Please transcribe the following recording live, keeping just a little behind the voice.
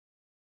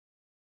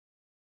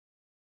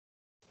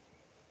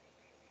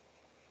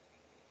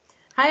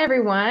Hi,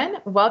 everyone.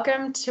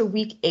 Welcome to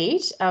week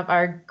 8 of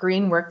our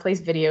Green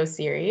Workplace video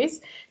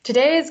series.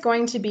 Today is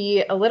going to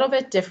be a little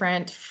bit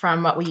different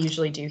from what we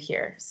usually do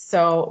here.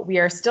 So we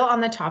are still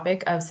on the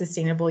topic of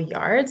sustainable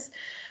yards,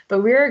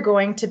 but we're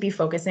going to be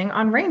focusing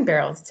on rain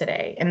barrels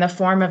today in the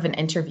form of an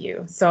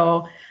interview.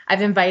 So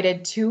I've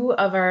invited two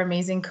of our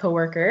amazing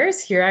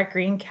coworkers here at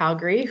Green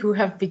Calgary who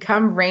have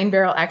become rain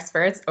barrel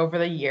experts over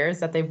the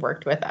years that they've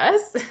worked with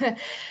us.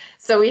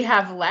 So we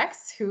have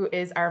Lex, who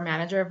is our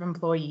manager of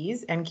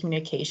employees and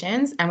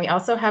communications, and we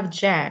also have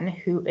Jen,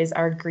 who is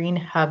our Green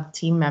Hub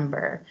team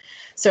member.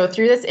 So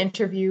through this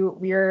interview,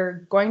 we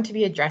are going to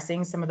be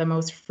addressing some of the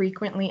most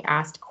frequently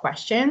asked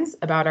questions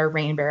about our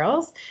rain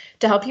barrels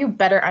to help you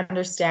better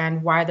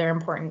understand why they're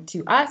important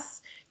to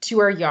us, to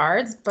our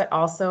yards, but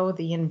also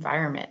the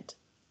environment.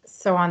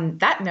 So on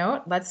that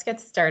note, let's get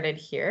started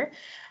here.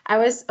 I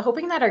was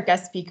hoping that our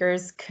guest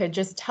speakers could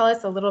just tell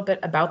us a little bit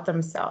about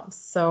themselves.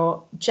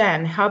 So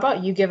Jen, how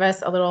about you give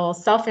us a little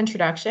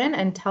self-introduction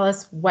and tell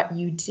us what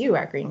you do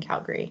at Green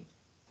Calgary?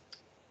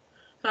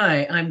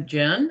 Hi, I'm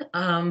Jen.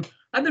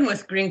 I've been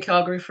with Green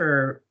Calgary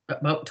for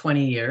about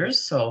 20 years,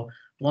 so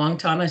long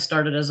time. I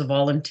started as a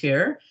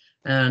volunteer,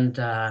 and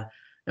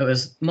it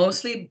was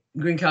mostly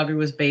Green Calgary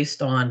was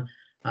based on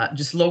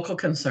just local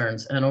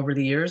concerns. And over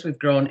the years, we've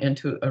grown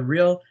into a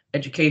real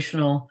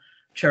educational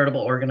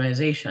charitable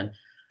organization.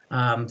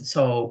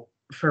 So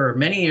for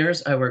many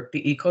years, I worked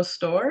the Eco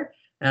Store,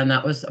 and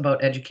that was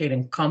about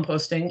educating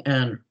composting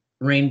and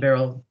rain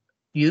barrel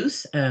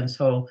use. And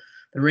so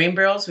the rain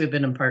barrels, we've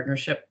been in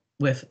partnership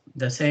with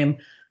the same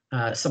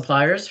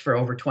suppliers for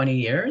over 20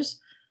 years.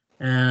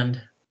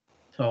 And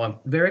so I'm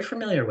very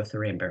familiar with the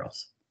rain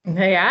barrels.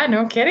 Yeah,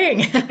 no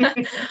kidding.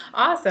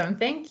 Awesome,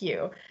 thank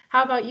you.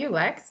 How about you,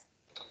 Lex?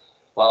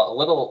 Well, a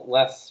little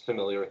less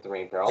familiar with the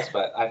rain barrels,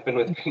 but I've been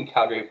with Green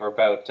Calgary for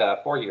about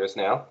 4 years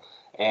now,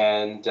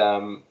 and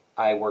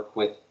I work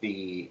with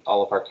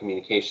all of our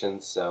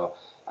communications. So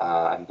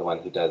I'm the one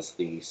who does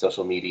the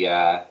social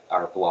media,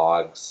 our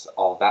blogs,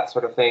 all of that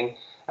sort of thing,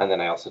 and then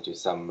I also do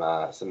some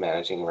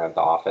managing around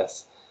the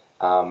office.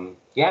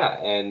 Yeah,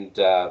 and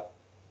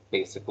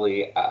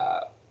basically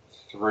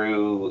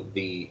through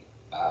the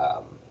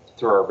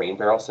through our rain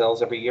barrel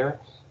sales every year,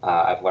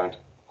 I've learned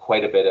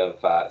quite a bit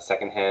of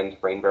secondhand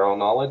rain barrel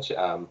knowledge,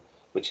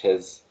 which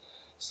has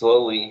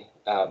slowly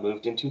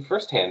moved into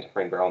firsthand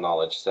rain barrel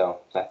knowledge. So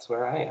that's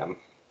where I am.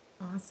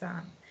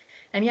 Awesome.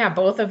 And yeah,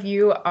 both of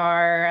you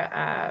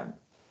are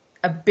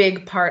a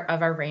big part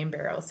of our rain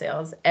barrel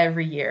sales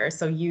every year.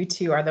 So you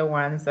two are the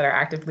ones that are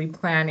actively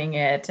planning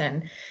it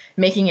and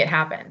making it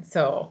happen.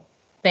 So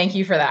thank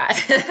you for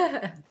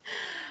that.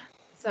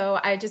 So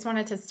I just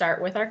wanted to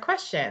start with our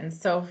questions.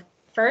 So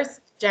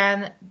first,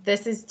 Jen,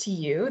 this is to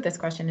you. This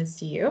question is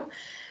to you.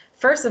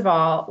 First of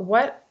all,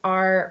 what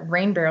are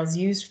rain barrels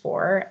used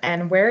for,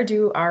 and where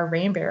do our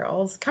rain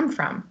barrels come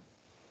from?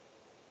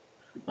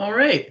 All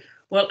right.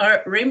 Well,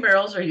 our rain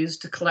barrels are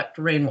used to collect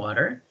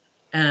rainwater,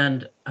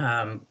 and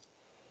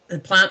the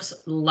plants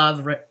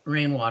love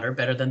rainwater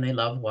better than they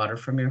love water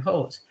from your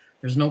hose.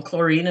 There's no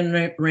chlorine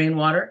in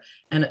rainwater,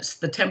 and it's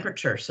the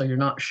temperature, so you're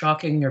not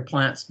shocking your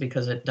plants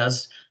because it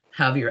does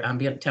have your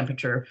ambient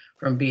temperature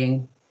from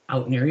being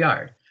out in your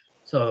yard.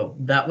 So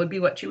that would be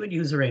what you would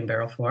use a rain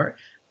barrel for.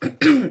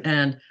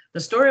 And the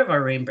story of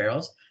our rain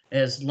barrels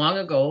is long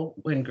ago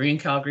when Green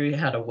Calgary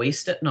had a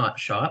Waste It Not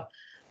shop,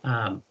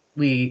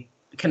 we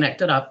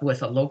connected up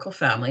with a local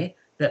family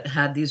that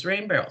had these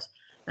rain barrels.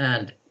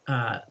 And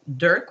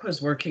Dirk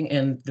was working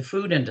in the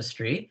food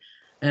industry.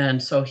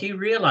 And so he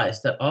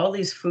realized that all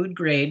these food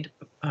grade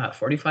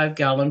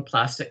 45-gallon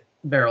plastic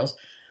barrels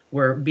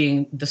were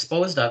being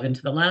disposed of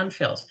into the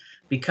landfills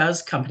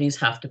because companies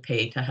have to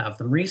pay to have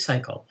them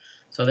recycled.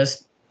 So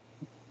this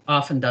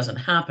often doesn't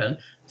happen.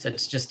 So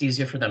it's just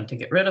easier for them to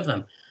get rid of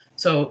them.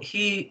 So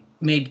he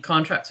made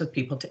contracts with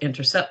people to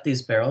intercept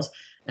these barrels,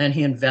 and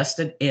he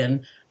invested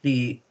in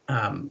the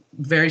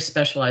very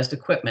specialized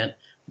equipment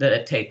that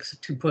it takes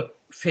to put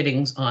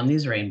fittings on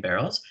these rain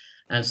barrels.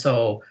 And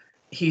so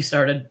he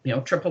started,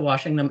 triple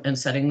washing them and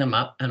setting them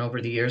up. And over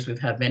the years, we've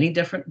had many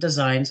different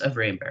designs of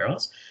rain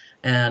barrels.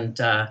 And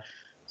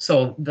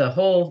so the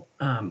whole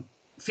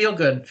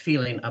feel-good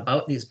feeling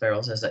about these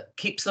barrels is it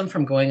keeps them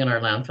from going in our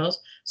landfills,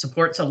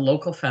 supports a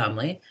local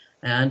family,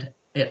 and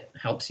it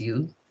helps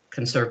you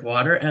conserve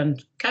water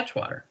and catch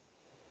water.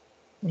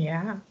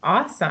 Yeah,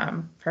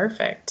 awesome.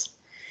 Perfect.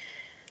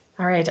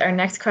 All right, our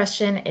next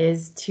question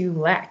is to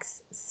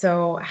Lex.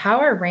 So, how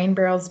are rain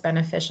barrels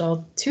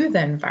beneficial to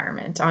the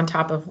environment on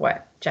top of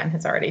what Jen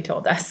has already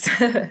told us?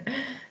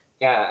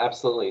 Yeah,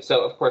 absolutely.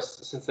 So of course,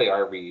 since they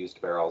are reused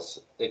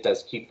barrels, it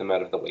does keep them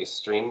out of the waste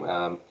stream.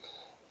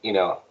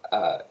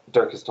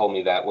 Dirk has told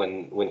me that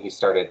when he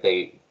started,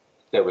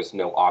 there was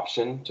no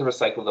option to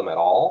recycle them at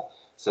all.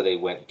 So they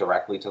went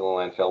directly to the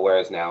landfill,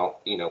 whereas now,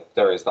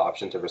 there is the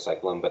option to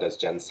recycle them. But as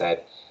Jen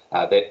said,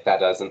 that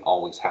doesn't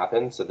always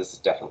happen. So this is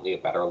definitely a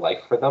better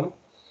life for them.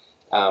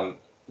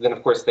 Then,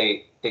 of course,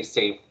 they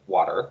save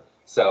water.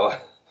 So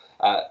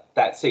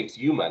that saves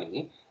you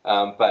money.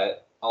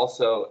 But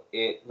also,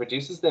 it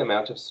reduces the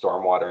amount of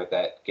stormwater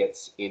that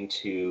gets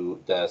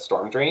into the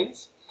storm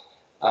drains.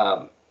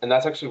 And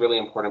that's actually really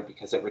important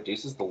because it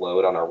reduces the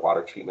load on our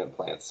water treatment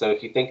plants. So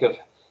if you think of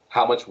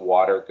how much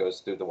water goes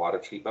through the water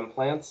treatment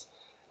plants,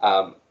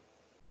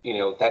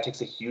 that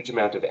takes a huge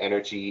amount of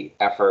energy,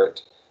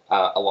 effort.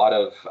 A lot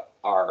of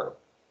our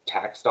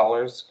tax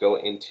dollars go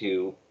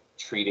into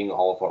treating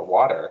all of our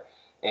water,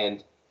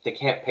 and they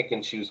can't pick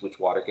and choose which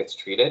water gets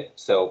treated.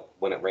 So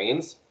when it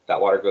rains, that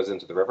water goes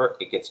into the river,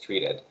 it gets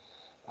treated.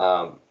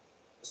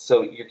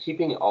 So you're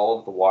keeping all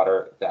of the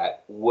water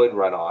that would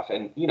run off,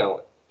 and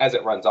as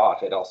it runs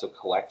off, it also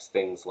collects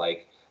things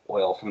like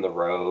oil from the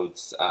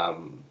roads,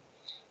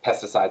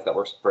 pesticides that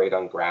were sprayed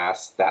on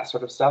grass, that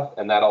sort of stuff,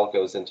 and that all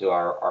goes into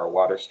our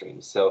water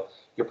streams. So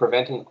you're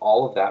preventing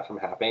all of that from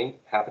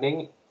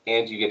happening,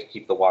 and you get to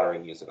keep the water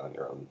and use it on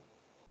your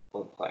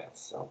own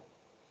plants. So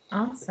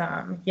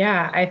awesome.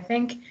 Yeah, I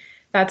think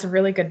that's a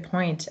really good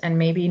point, and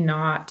maybe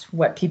not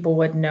what people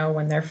would know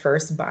when they're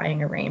first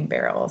buying a rain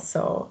barrel.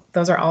 So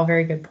those are all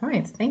very good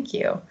points. Thank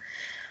you.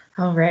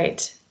 All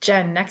right,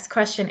 Jen, next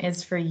question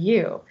is for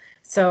you.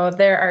 So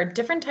there are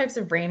different types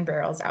of rain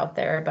barrels out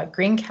there, but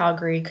Green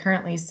Calgary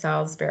currently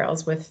sells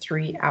barrels with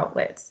 3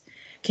 outlets.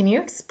 Can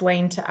you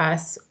explain to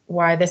us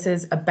why this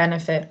is a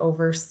benefit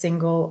over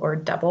single or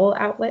double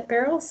outlet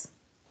barrels?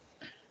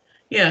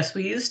 Yes,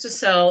 we used to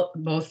sell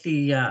both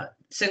the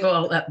single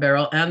outlet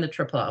barrel and the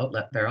triple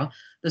outlet barrel.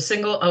 The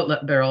single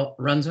outlet barrel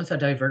runs with a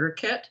diverter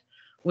kit,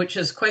 which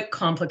is quite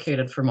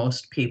complicated for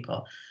most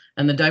people.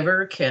 And the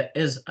diverter kit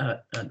is a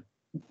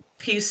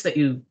piece that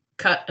you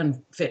cut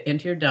and fit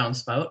into your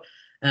downspout.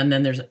 And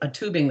then there's a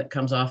tubing that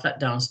comes off that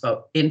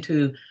downspout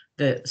into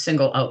the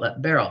single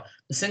outlet barrel.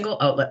 The single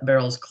outlet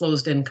barrel is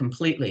closed in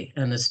completely,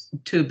 and this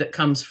tube that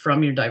comes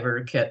from your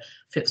diverter kit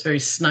fits very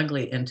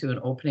snugly into an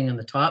opening in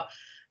the top.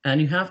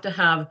 And you have to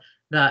have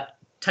that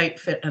tight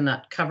fit and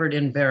that covered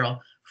in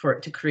barrel for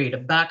it to create a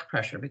back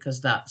pressure, because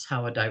that's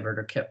how a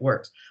diverter kit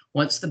works.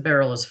 Once the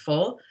barrel is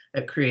full,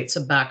 it creates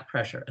a back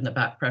pressure, and the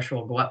back pressure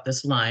will go up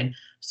this line.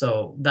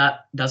 So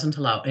that doesn't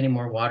allow any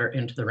more water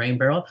into the rain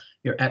barrel.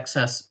 Your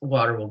excess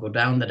water will go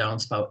down the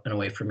downspout and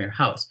away from your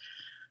house.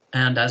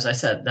 And as I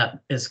said, that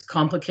is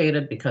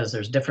complicated because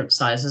there's different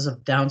sizes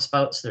of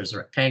downspouts. There's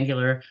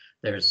rectangular,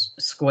 there's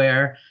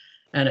square,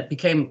 and it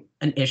became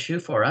an issue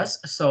for us.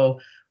 So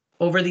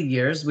over the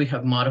years, we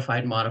have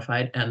modified,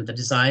 and the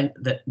design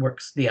that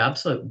works the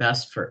absolute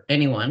best for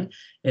anyone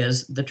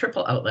is the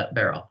triple outlet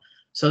barrel.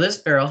 So this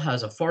barrel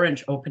has a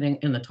 4-inch opening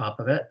in the top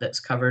of it that's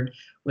covered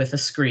with a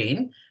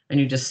screen, and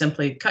you just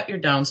simply cut your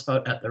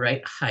downspout at the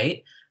right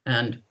height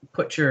and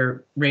put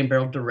your rain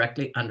barrel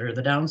directly under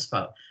the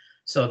downspout.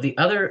 So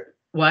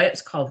why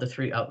it's called the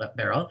 3 outlet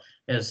barrel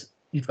is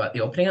you've got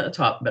the opening at the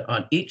top, but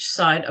on each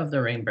side of the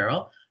rain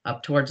barrel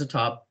up towards the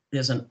top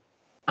is an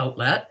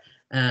outlet,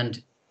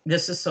 and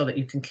this is so that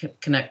you can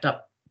connect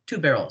up 2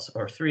 barrels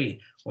or 3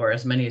 or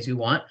as many as you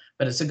want,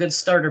 but it's a good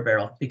starter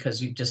barrel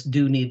because you just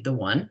do need the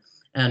one.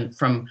 And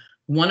from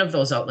one of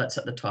those outlets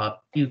at the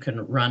top, you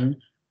can run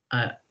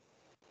a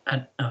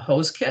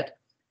hose kit,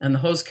 and the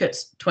hose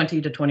kit's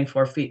 20 to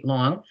 24 feet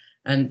long.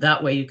 And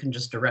that way you can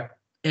just direct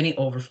any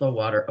overflow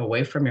water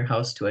away from your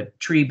house to a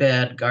tree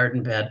bed,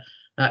 garden bed,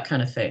 that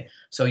kind of thing.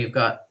 So you've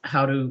got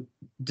how to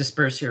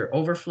disperse your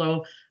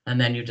overflow, and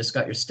then you just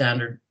got your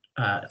standard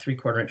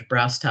 3/4-inch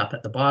brass tap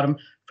at the bottom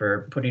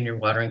for putting your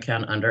watering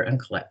can under and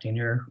collecting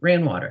your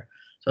rainwater.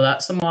 So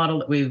that's the model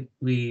that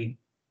we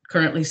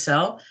currently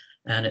sell,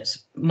 and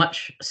it's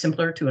much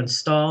simpler to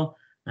install,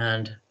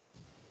 and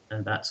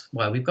that's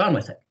why we've gone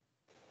with it.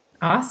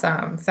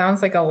 Awesome.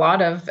 Sounds like a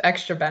lot of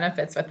extra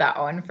benefits with that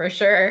one for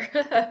sure.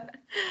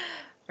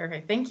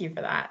 Perfect. Thank you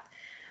for that.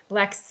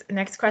 Lex,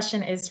 next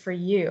question is for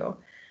you.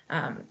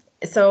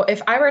 So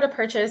if I were to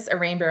purchase a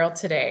rain barrel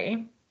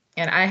today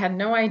and I had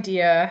no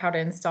idea how to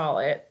install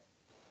it,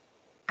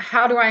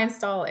 how do I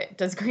install it?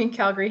 Does Green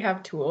Calgary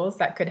have tools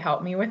that could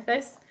help me with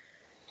this?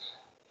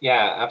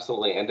 Yeah,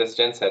 absolutely. And as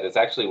Jen said, it's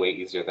actually way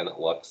easier than it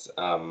looks.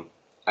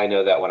 I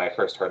know that when I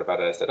first heard about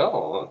it, I said,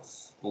 oh,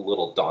 it's a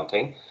little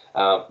daunting.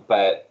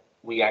 But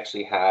we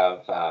actually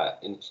have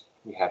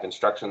we have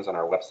instructions on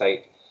our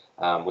website.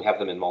 We have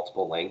them in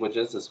multiple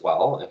languages as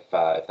well,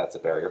 if that's a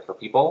barrier for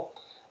people.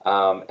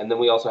 And then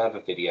we also have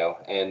a video,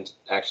 and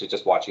actually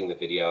just watching the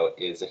video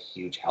is a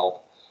huge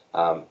help.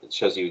 It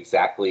shows you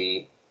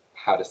exactly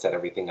how to set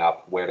everything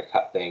up, where to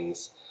cut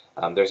things.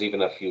 There's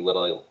even a few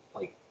little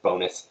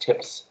bonus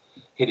tips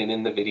hidden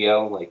in the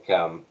video, like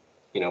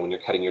when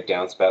you're cutting your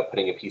downspout,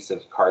 putting a piece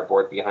of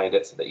cardboard behind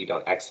it so that you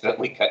don't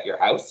accidentally cut your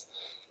house.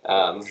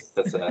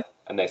 That's a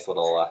nice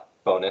little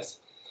bonus.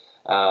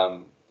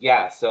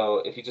 Yeah, so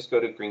if you just go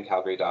to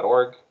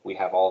greencalgary.org, we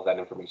have all of that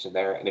information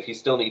there. And if you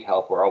still need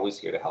help, we're always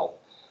here to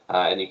help.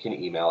 And you can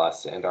email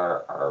us, and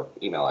our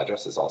email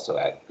address is also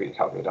at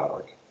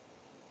greencalgary.org.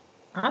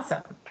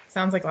 Awesome.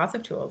 Sounds like lots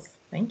of tools.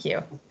 Thank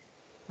you.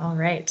 All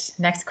right.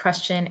 Next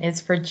question is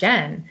for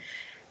Jen.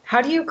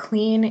 How do you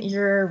clean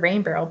your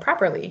rain barrel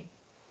properly?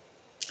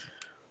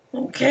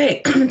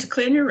 Okay, to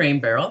clean your rain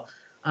barrel,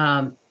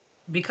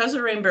 because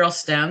a rain barrel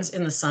stands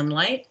in the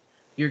sunlight,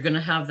 you're going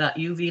to have that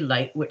UV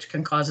light, which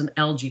can cause an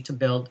algae to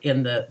build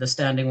in the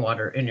standing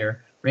water in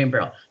your rain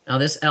barrel. Now,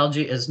 this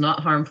algae is not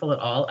harmful at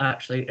all.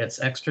 Actually, it's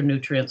extra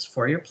nutrients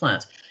for your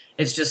plants.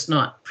 It's just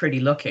not pretty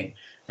looking.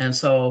 And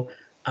so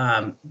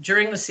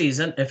during the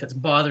season, if it's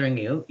bothering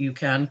you, you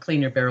can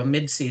clean your barrel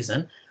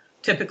mid-season.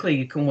 Typically,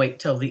 you can wait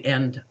till the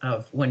end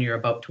of when you're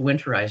about to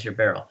winterize your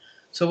barrel.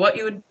 So what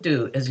you would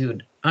do is you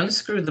would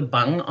unscrew the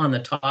bung on the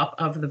top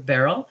of the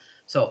barrel.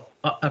 So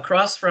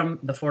across from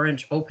the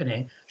 4-inch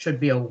opening should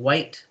be a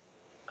white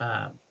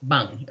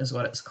bung is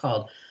what it's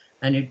called.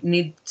 And you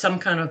need some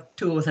kind of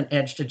tool with an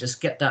edge to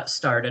just get that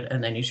started,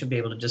 and then you should be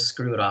able to just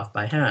screw it off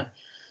by hand.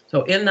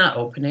 So in that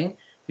opening,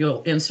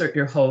 you'll insert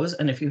your hose,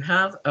 and if you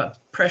have a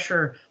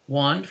pressure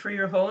wand for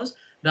your hose,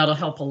 that'll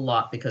help a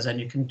lot, because then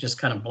you can just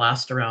kind of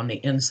blast around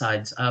the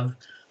insides of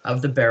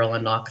the barrel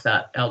and knock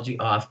that algae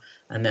off,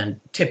 and then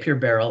tip your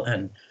barrel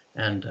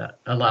and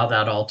allow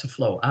that all to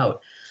flow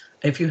out.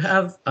 If you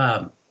have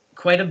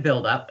quite a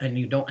buildup and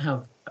you don't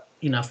have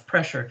enough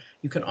pressure,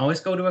 you can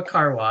always go to a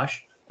car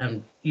wash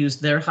and use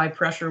their high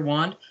pressure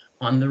wand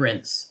on the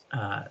rinse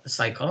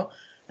cycle.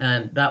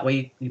 And that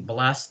way you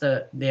blast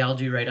the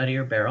algae right out of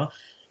your barrel.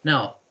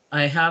 Now,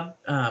 I have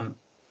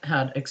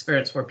had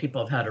experience where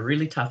people have had a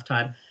really tough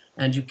time,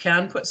 and you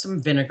can put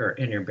some vinegar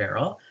in your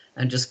barrel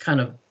and just kind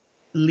of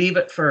leave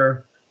it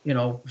for,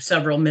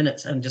 several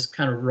minutes and just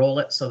kind of roll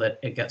it so that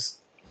it gets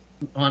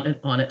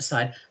on its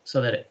side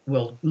so that it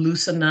will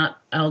loosen that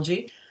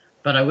algae.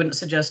 But I wouldn't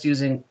suggest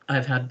using,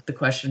 I've had the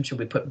question, should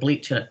we put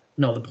bleach in it?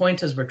 No, the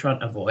point is we're trying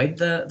to avoid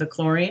the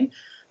chlorine.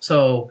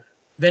 So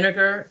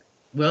vinegar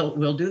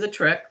will do the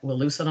trick. We'll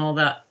loosen all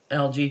that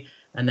algae,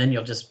 and then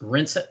you'll just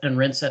rinse it,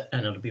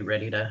 and it'll be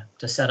ready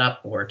to set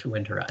up or to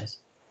winterize.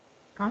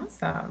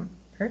 Awesome.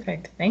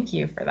 Perfect. Thank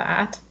you for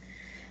that.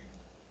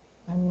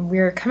 And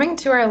we're coming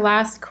to our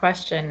last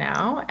question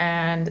now,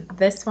 and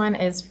this one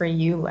is for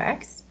you,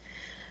 Lex.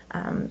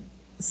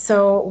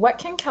 So what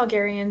can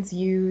Calgarians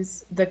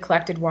use the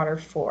collected water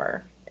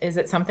for? Is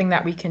it something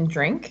that we can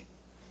drink?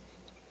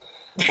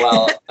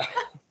 Well,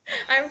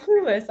 I'm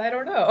clueless. I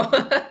don't know.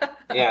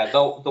 yeah,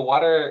 the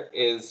water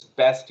is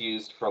best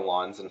used for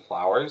lawns and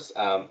flowers.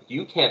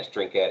 You can't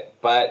drink it,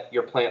 but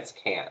your plants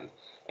can.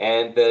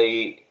 And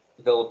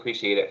they'll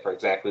appreciate it for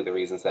exactly the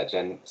reasons that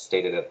Jen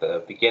stated at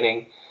the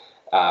beginning.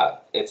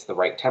 It's the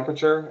right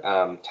temperature.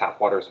 Tap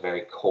water is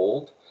very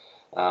cold.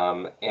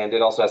 And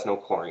it also has no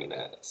chlorine in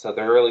it. So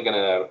they're really going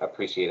to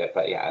appreciate it.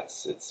 But yeah,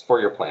 it's for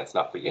your plants,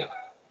 not for you.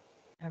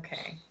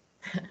 Okay.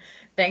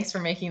 Thanks for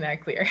making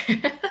that clear.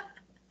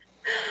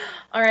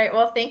 All right.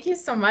 Well, thank you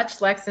so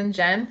much, Lex and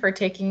Jen, for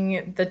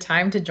taking the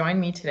time to join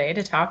me today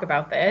to talk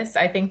about this.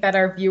 I think that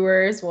our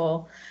viewers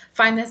will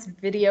find this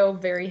video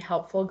very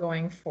helpful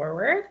going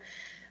forward.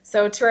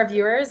 So to our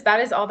viewers,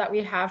 that is all that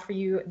we have for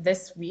you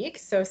this week.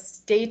 So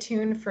stay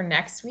tuned for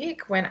next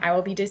week, when I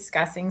will be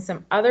discussing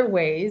some other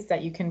ways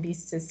that you can be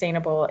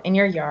sustainable in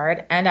your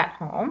yard and at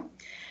home.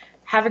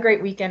 Have a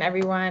great weekend,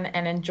 everyone,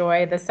 and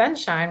enjoy the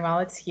sunshine while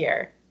it's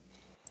here.